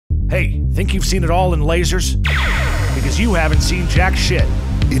Hey, think you've seen it all in lasers? Because you haven't seen jack shit.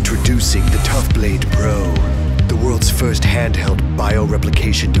 Introducing the Tough Blade Pro, the world's first handheld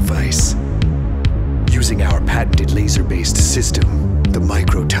bioreplication device. Using our patented laser-based system, the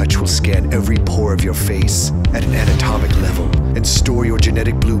Microtouch will scan every pore of your face at an anatomic level and store your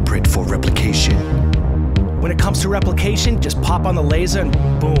genetic blueprint for replication. When it comes to replication, just pop on the laser and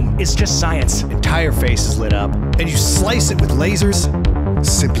boom, it's just science. Entire face is lit up, and you slice it with lasers?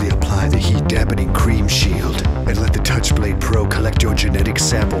 Simply apply the heat-dampening cream shield and let the Touchblade Pro collect your genetic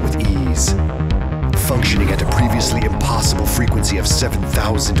sample with ease. Functioning at a previously impossible frequency of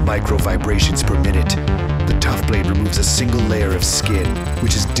 7,000 microvibrations per minute, the Tough Blade removes a single layer of skin,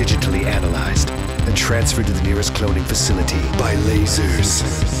 which is digitally analyzed and transferred to the nearest cloning facility by lasers.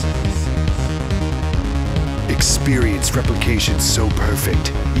 Experience replication so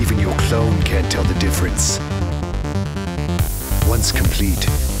perfect, even your clone can't tell the difference. Once complete,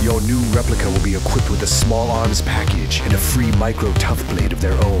 your new replica will be equipped with a small arms package and a free micro Tough Blade of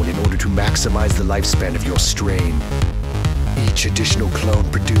their own in order to maximize the lifespan of your strain. Each additional clone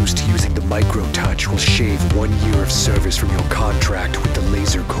produced using the Microtouch will shave 1 year of service from your contract with the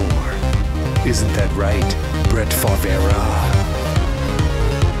Laser Corps. Isn't that right, Brett Favre?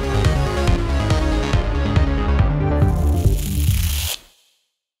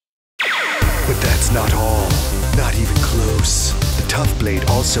 But that's not all. Not even close. The Tough Blade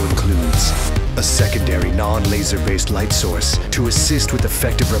also includes a secondary non-laser-based light source to assist with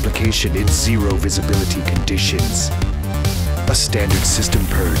effective replication in zero visibility conditions. A standard system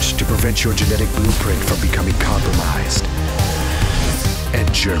purge to prevent your genetic blueprint from becoming compromised.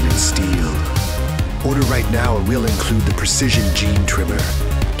 And German steel. Order right now and we'll include the precision gene trimmer.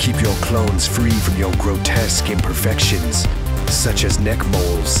 Keep your clones free from your grotesque imperfections, such as neck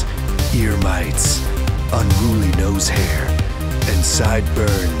moles, ear mites, unruly nose hair, and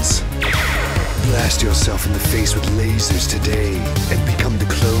sideburns. Blast yourself in the face with lasers today and become the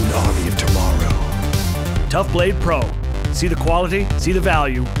clone army of tomorrow. Tough Blade Pro. See the quality, see the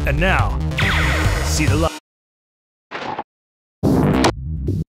value, and now, see the love.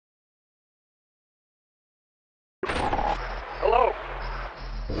 Hello.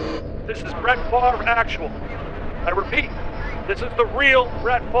 This is Brett Favre Actual. I repeat, this is the real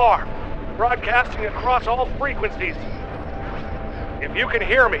Brett Favre, broadcasting across all frequencies. If you can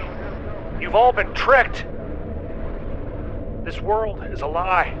hear me, you've all been tricked. This world is a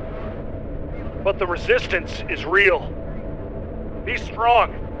lie, but the resistance is real. Be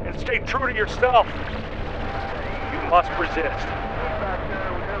strong and stay true to yourself. You must resist.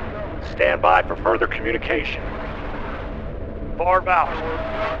 Stand by for further communication. Favre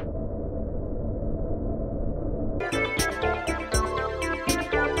out.